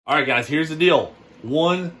All right, guys, here's the deal.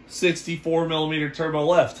 164 millimeter turbo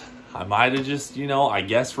left. I might have just, I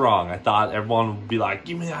guessed wrong. I thought everyone would be like,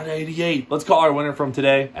 give me that 88. Let's call our winner from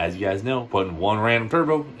today. As you guys know, putting one random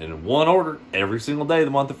turbo in one order every single day of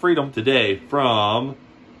the month of freedom. Today from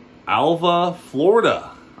Alva,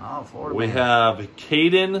 Florida. Oh, Florida. We have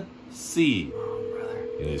Caden C. Oh, brother.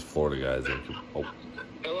 And these Florida guys. Oh.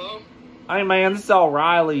 Hello? Hey, man, this is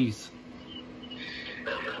O'Reilly's.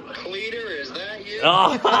 Cleetus, is that you?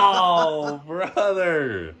 Oh,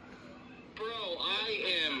 brother. Bro,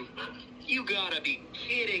 you gotta be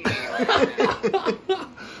kidding me.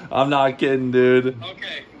 I'm not kidding, dude.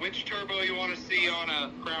 Okay, which turbo you want to see on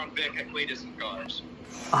a Crown Vic at Cleetus and Cars?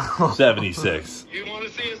 76. You want to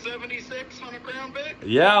see a 76 on a Crown Vic?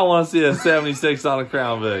 Yeah, I want to see a 76 on a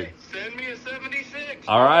Crown Vic. Send me a 76.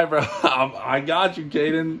 All right, bro. I got you,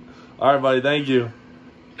 Caden. All right, buddy. Thank you.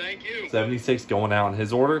 Thank you. 76 going out in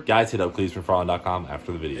his order. Guys, hit up CleetusMcFarland.com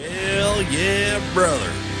after the video. Hell yeah,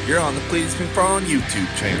 brother. You're on the Cleetus McFarland YouTube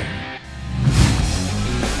channel.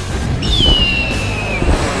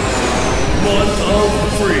 Month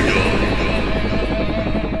of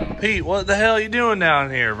Freedom. Pete, what the hell are you doing down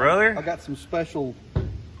here, brother? I got some special,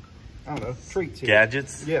 I don't know, treats here.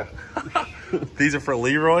 Gadgets? Yeah. These are for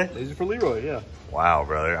Leroy? These are for Leroy, yeah. Wow,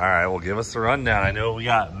 brother. All right, well, give us the rundown. I know we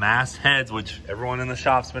got mast heads, which everyone in the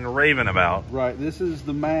shop's been raving about. Right, this is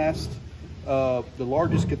the mast, the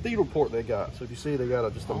largest cathedral port they got. So if you see, they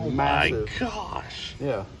got just a massive. Oh my gosh.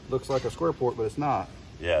 Yeah, looks like a square port, but it's not.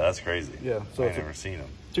 Yeah, that's crazy. Yeah, so I've never seen them.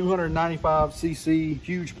 295 cc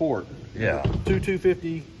huge port. Yeah.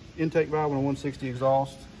 250 intake valve and a 160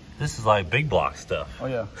 exhaust. This is like big block stuff. Oh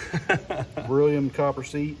yeah. Beryllium copper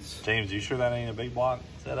seats. James, you sure that ain't a big block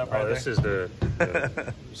setup right this there? is the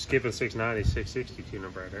skipping 690, 660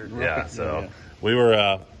 tune-up right there. Yeah, so we were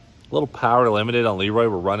a little power limited on Leroy.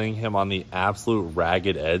 We're running him on the absolute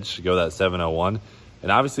ragged edge to go that 701.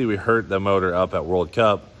 And obviously we hurt the motor up at World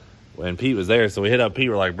Cup when Pete was there. So we hit up Pete,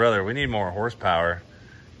 we're like, brother, we need more horsepower.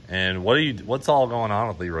 And what's all going on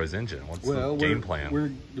with Leroy's engine? What's the game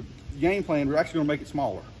plan? The game plan, we're actually gonna make it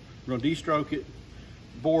smaller. We're gonna de-stroke it,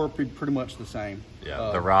 bore pretty much the same.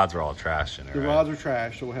 Yeah, the rods are all trash in it, The rods are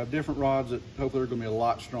trash, so we'll have different rods that hopefully are gonna be a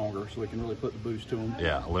lot stronger so we can really put the boost to them.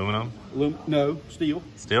 Yeah, aluminum? No, steel.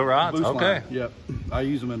 Steel rods, Boost okay. line. Yep, I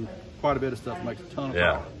use them in quite a bit of stuff, it makes a ton of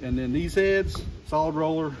Yeah. power. And then these heads, solid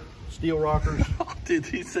roller, steel rockers. Dude,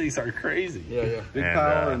 these things are crazy. Yeah, big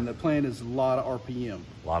power, and the plan is a lot of RPM.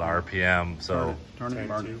 A lot of RPM, so turn it and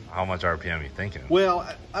burn it. how much RPM are you thinking? Well,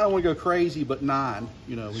 I don't want to go crazy, but 9,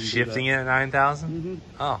 Shifting it at 9,000?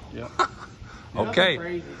 Oh. Yeah. Okay.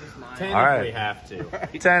 Crazy, 10 all if right. we have to.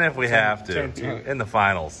 10 if we have to. In the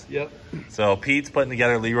finals. Yep. So Pete's putting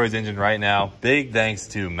together Leroy's engine right now. Big thanks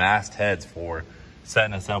to Mast Heads for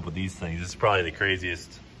setting us up with these things. This is probably the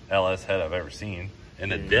craziest LS head I've ever seen.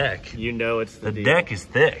 And the deck. You know it's the deck is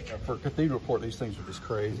thick. For cathedral port, these things are just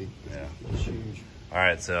crazy. Yeah. It's huge. All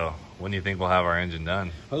right, so when do you think we'll have our engine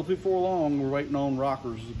done? Hopefully before long. We're waiting on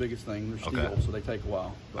rockers is the biggest thing. They're steel, Okay. so they take a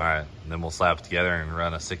while. All right, and then we'll slap it together and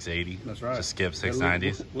run a 680. That's right. Just skip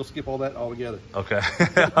 690s. We'll skip all that altogether. Okay.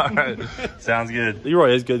 All right. Sounds good.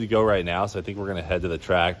 Leroy is good to go right now, so I think we're going to head to the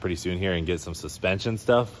track pretty soon here and get some suspension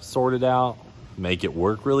stuff sorted out, make it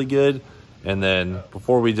work really good. And then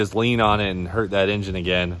before we just lean on it and hurt that engine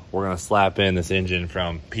again, we're going to slap in this engine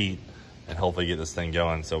from Pete and hopefully get this thing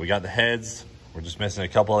going. So we got the heads. We're just missing a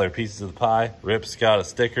couple other pieces of the pie. Rip's got a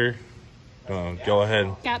sticker. Go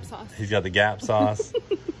ahead. Gap sauce. He's got the Gap sauce.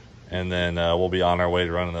 And then we'll be on our way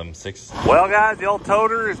to running them 6. Well, guys, the old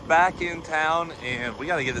toter is back in town, and we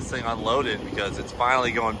got to get this thing unloaded because it's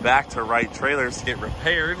finally going back to right trailers to get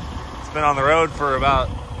repaired. It's been on the road for about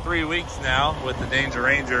 3 weeks now with the Danger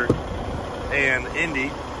Ranger and Indy,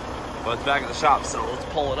 but it's back at the shop, so let's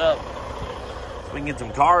pull it up so we can get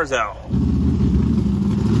some cars out.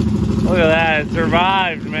 Look at that, it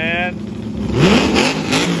survived, man.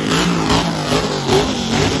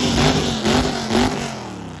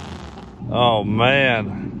 Oh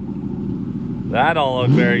man, that don't look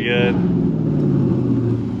very good.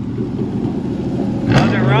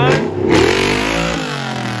 Does it run?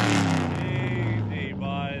 Easy,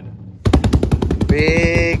 bud.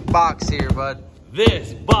 Big box here, bud.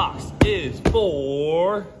 This box is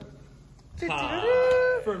for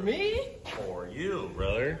For me? For you,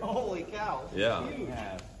 brother. Holy cow. Yeah.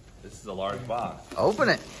 This is a large box. Open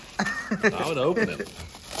it. I would open it.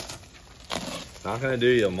 Not gonna do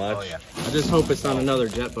you much. Oh, yeah. I just hope it's not another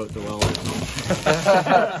jet boat to well in. It's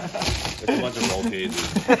a bunch of roll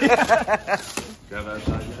cages. Grab that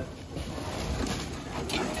side yet?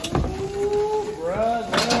 Ooh,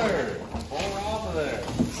 brother. Pull her off of there.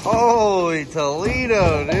 Holy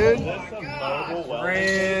Toledo, dude.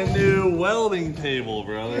 Brand new welding table,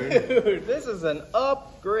 brother. Dude, this is an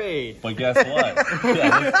upgrade. But guess what?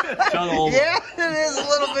 Yeah, it is a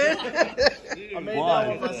little bit. I made that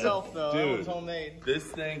one myself, though. That was homemade. This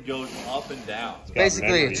thing goes up and down.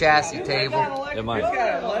 Basically a chassis table. It might. It's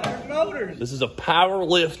got electric motors. This is a power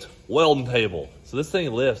lift welding table. So this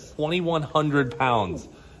thing lifts 2,100 pounds.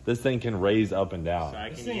 This thing can raise up and down. So I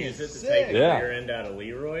can use it to take the rear end out of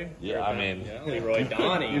Leroy. Yeah, I mean, Leroy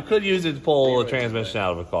Donnie. you could use it to pull a transmission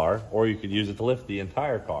out of a car, or you could use it to lift the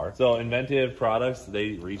entire car. So Inventive Products,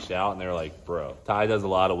 they reached out and they're like, bro, Ty does a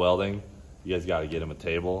lot of welding. You guys got to get him a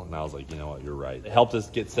table. And I was like, you know what, you're right. They helped us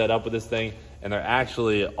get set up with this thing, and they're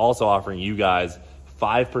actually also offering you guys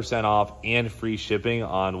 5% off and free shipping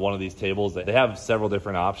on one of these tables. They have several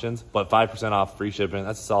different options, but 5% off, free shipping,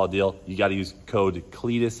 that's a solid deal. You got to use code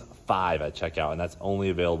Cleetus5 at checkout, and that's only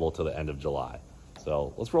available till the end of July.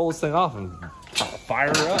 So let's roll this thing off and fire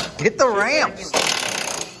her up. Hit the ramps.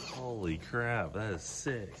 Holy crap, that is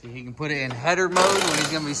sick. See, he can put it in header mode when he's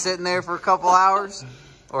going to be sitting there for a couple hours.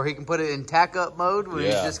 Or he can put it in tack-up mode when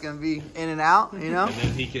he's just going to be in and out, you know? And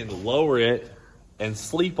then he can lower it and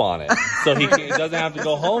sleep on it. So he doesn't have to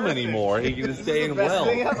go home anymore. He can just stay in weld.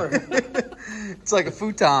 It's like a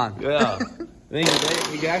futon. Yeah. And then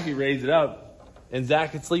he can actually raise it up, and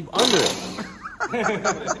Zach can sleep under it.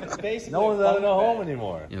 No one's out to go home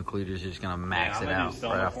anymore. You know, Cleetus just going to max it out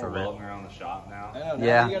right off the rip. around the shop now.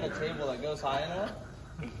 Yeah. You got a table that goes high enough?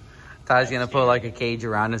 Ty's going to put like a cage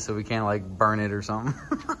around it so we can't like burn it or something.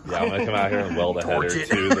 Yeah, I'm going to come out here and weld a header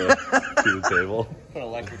to the table. Put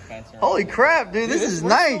electric fence around. Holy crap, dude. This is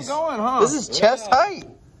nice. Still going, huh? This is chest height.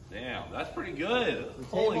 Damn, that's pretty good.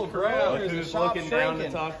 Holy crap. Who's looking down to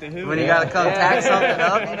talk to who? When you got to come tack something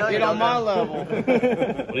up, you know, Get on my level. What are you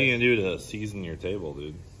going to do to season your table,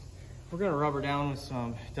 dude? We're going to rubber down with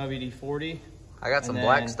some WD-40. I got some And then-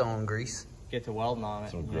 Blackstone grease. Get to welding on it.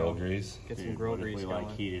 Some you grill know, grease. Get some grill grease We going.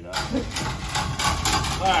 like heat it up.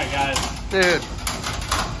 All right, guys. Dude.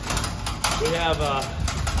 We have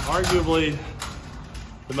arguably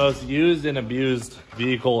the most used and abused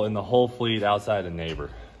vehicle in the whole fleet outside of Neighbor.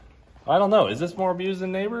 I don't know. Is this more abused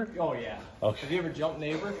than Neighbor? Oh, yeah. Okay. Have you ever jumped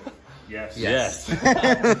neighbor? Yes. Yes.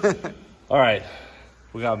 All right.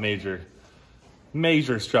 We got major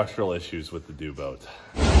structural issues with the do boat.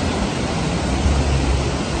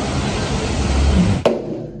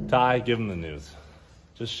 Ty, give them the news.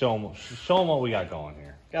 Just show them what we got going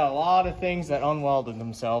here. Got a lot of things that unwelded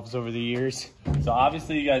themselves over the years. So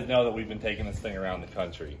obviously you guys know that we've been taking this thing around the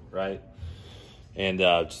country, right? And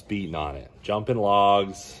just beating on it. Jumping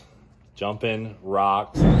logs, jumping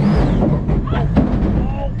rocks,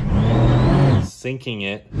 sinking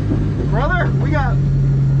it. Brother, we got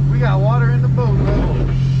water in the boat,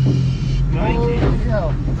 brother.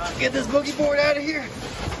 Get this boogie board out of here.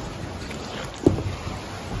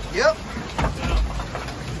 Yep.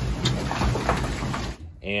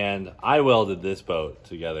 And I welded this boat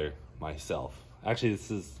together myself. Actually,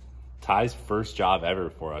 this is Ty's first job ever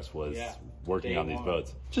for us was working on these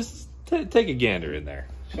boats. Just take a gander in there.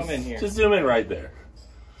 Come in here. Just zoom in right there.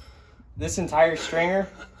 This entire stringer,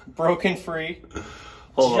 broken free.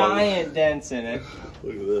 Hold on. Giant dents in it.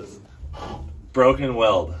 Look at this. Broken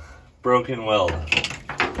weld. Broken weld.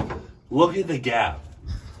 Look at the gap.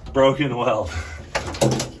 Broken weld.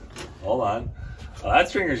 Hold on. Oh, that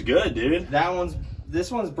stringer's good, dude. This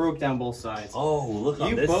one's broke down both sides. Oh, look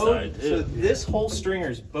on this bowed, side, too. so this whole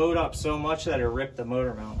stringer's bowed up so much that it ripped the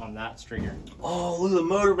motor mount on that stringer. Oh, look at the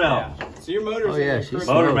motor mount. Yeah. So your motor's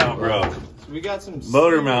Motor mount broke. So we got some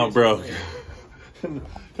Motor mount broke. Dude,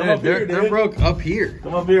 they're broke up here.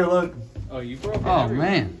 Come up here, look. Oh, you broke it. Oh,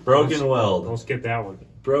 man. Broken weld. Don't skip that one.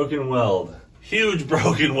 Broken weld. Huge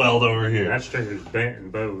broken weld over here. That stringer's bent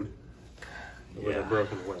and bowed with a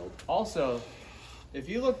broken weld. Also, if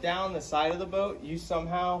you look down the side of the boat, you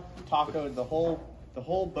somehow tacoed the whole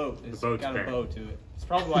boat. It's boat's got a bent. bow to it. It's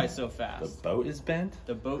probably why it's so The fast. boat is bent?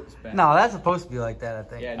 The boat's bent. No, that's supposed to be like that, I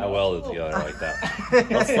think. Yeah, I no, welded it's a together little- like that.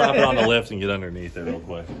 Let's slap it on the lift and get underneath it real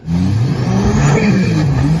quick.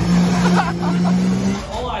 The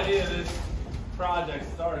whole idea of this project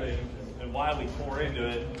starting and why we tore into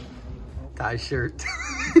it Ty's shirt.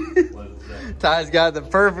 was Ty's got the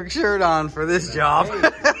perfect shirt on for this job.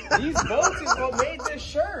 These boats is what made this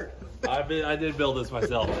shirt. I did build this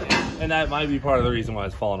myself, and that might be part of the reason why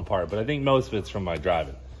it's falling apart, but I think most of it's from my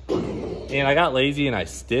driving. And I got lazy and I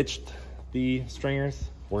stitched the stringers.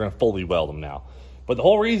 We're gonna fully weld them now. But the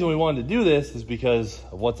whole reason we wanted to do this is because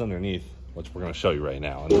of what's underneath, which we're gonna show you right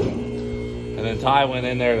now. And then Ty went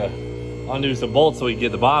in there to undo some bolts so we could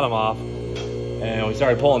get the bottom off. And we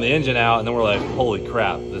started pulling the engine out, and then we're like, holy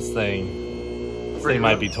crap, this thing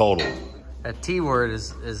might be totaled. That T word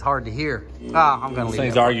is hard to hear. Ah, I'm gonna leave This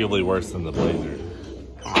thing's it. arguably worse than the Blazer.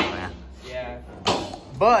 Come on, man. Yeah.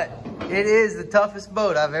 But it is the toughest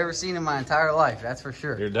boat I've ever seen in my entire life. That's for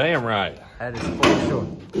sure. You're damn right. That is for sure.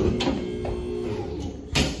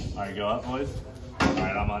 All right, go up, boys. All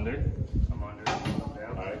right, I'm under. I'm under. I'm down.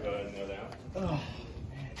 All right, go ahead and go down. Oh,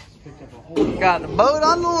 man, just picked up a whole. Got the boat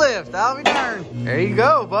on the lift. I'll be darned. There you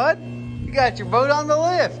go, bud. You got your boat on the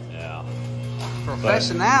lift. Yeah.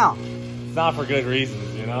 Professional. It's not for good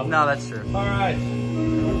reasons, you know? No, that's true. All right.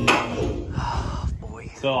 Oh, boy.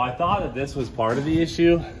 So I thought that this was part of the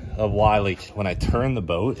issue of why, like, when I turn the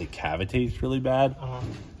boat, it cavitates really bad.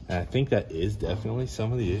 And I think that is definitely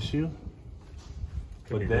some of the issue.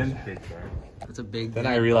 But then That's a big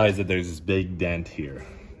I realized that there's this big dent here.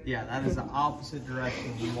 Yeah, that is the opposite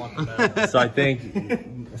direction you want the boat. So I think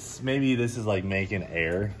maybe this is like making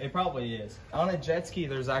air. It probably is. On a jet ski,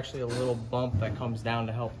 there's actually a little bump that comes down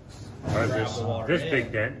to help. This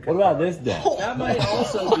big dent. What about this dent? That might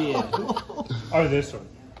also be it. Oh, this one.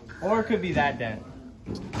 Or it could be that dent.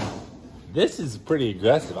 This is pretty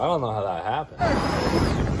aggressive. I don't know how that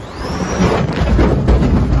happened.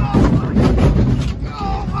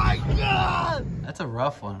 Oh my God! That's a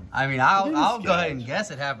rough one. I mean, I'll go ahead and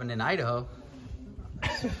guess it happened in Idaho.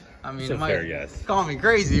 I mean, It's a it might fair guess. call me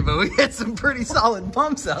crazy, but we hit some pretty solid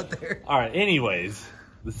bumps out there. All right, anyways,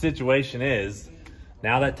 the situation is,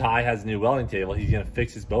 now that Ty has a new welding table, he's gonna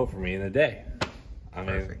fix his boat for me in a day. I mean,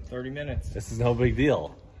 Perfect. 30 minutes. this is no big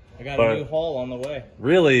deal. I got But- a new haul on the way.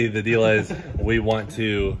 Really, the deal is we want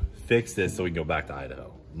to fix this so we can go back to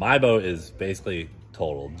Idaho. My boat is basically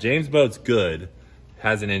totaled. James' boat's good,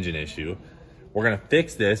 has an engine issue. We're gonna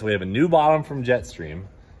fix this. We have a new bottom from Jetstream,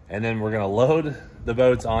 and then we're gonna load the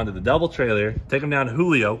boats onto the double trailer, take them down to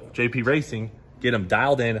Julio, JP Racing, get them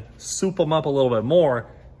dialed in, soup them up a little bit more.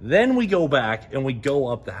 Then we go back and we go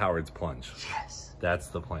up the Howard's Plunge. Yes. That's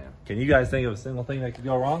the plan. Can you guys think of a single thing that could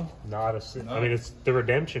go wrong? Not a. I mean, it's the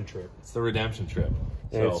redemption trip. It's the redemption trip.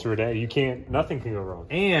 It's you can't. Nothing can go wrong.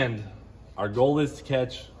 And our goal is to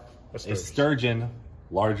catch a sturgeon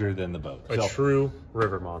larger than the boat. A true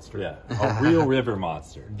river monster. Yeah, a real river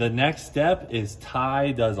monster. The next step is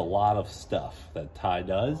Ty does a lot of stuff that Ty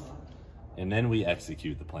does, and then we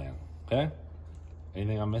execute the plan. Okay?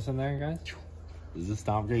 Anything I'm missing there, guys? Does this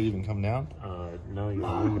stomp grate even come down? No, your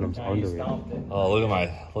aluminum's under it. Oh, look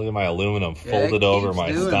at my aluminum Yeah, folded it over keeps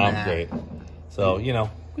my doing stomp that. grate. So, you know,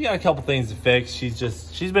 we got a couple things to fix. She's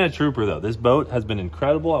been a trooper though. This boat has been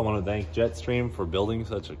incredible. I want to thank Jetstream for building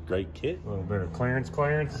such a great kit. A little bit of clearance,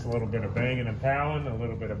 a little bit of banging and pounding, a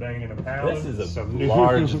little bit of banging and pounding. This is a Some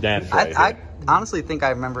large dent right I here. honestly think I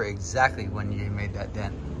remember exactly when you made that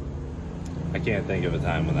dent. I can't think of a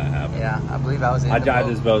time when that happened. Yeah, I believe I was in I the drive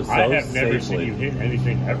boat. this boat so I have never seen safely. you hit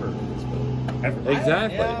anything ever with this boat. Ever.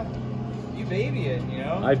 Exactly. Yeah, you baby it, you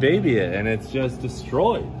know? I baby it and it's just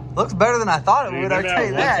destroyed. Looks better than I thought it Dude, would, I'll remember tell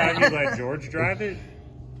you that one time that. you let George drive it?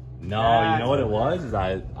 No, you know what it was? Is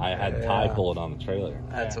I had Ty pull it on the trailer.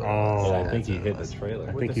 That's what But I it think was. he hit the trailer.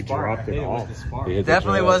 I think you dropped it off. He hit the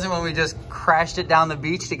Definitely trailer. wasn't when we just crashed it down the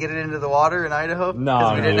beach to get it into the water in Idaho. No,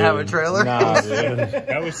 Because we didn't have a dude. trailer. No, dude.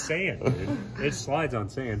 That was sand, dude. It slides on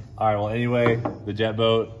sand. All right, well, anyway, the jet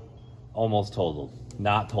boat almost totaled.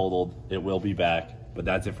 Not totaled. It will be back. But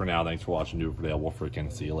that's it for now. Thanks for watching New for Dale. We'll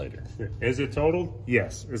freaking see you later. Is it totaled?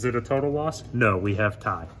 Yes. Is it a total loss? No, we have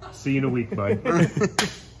Ty. See you in a week, bud.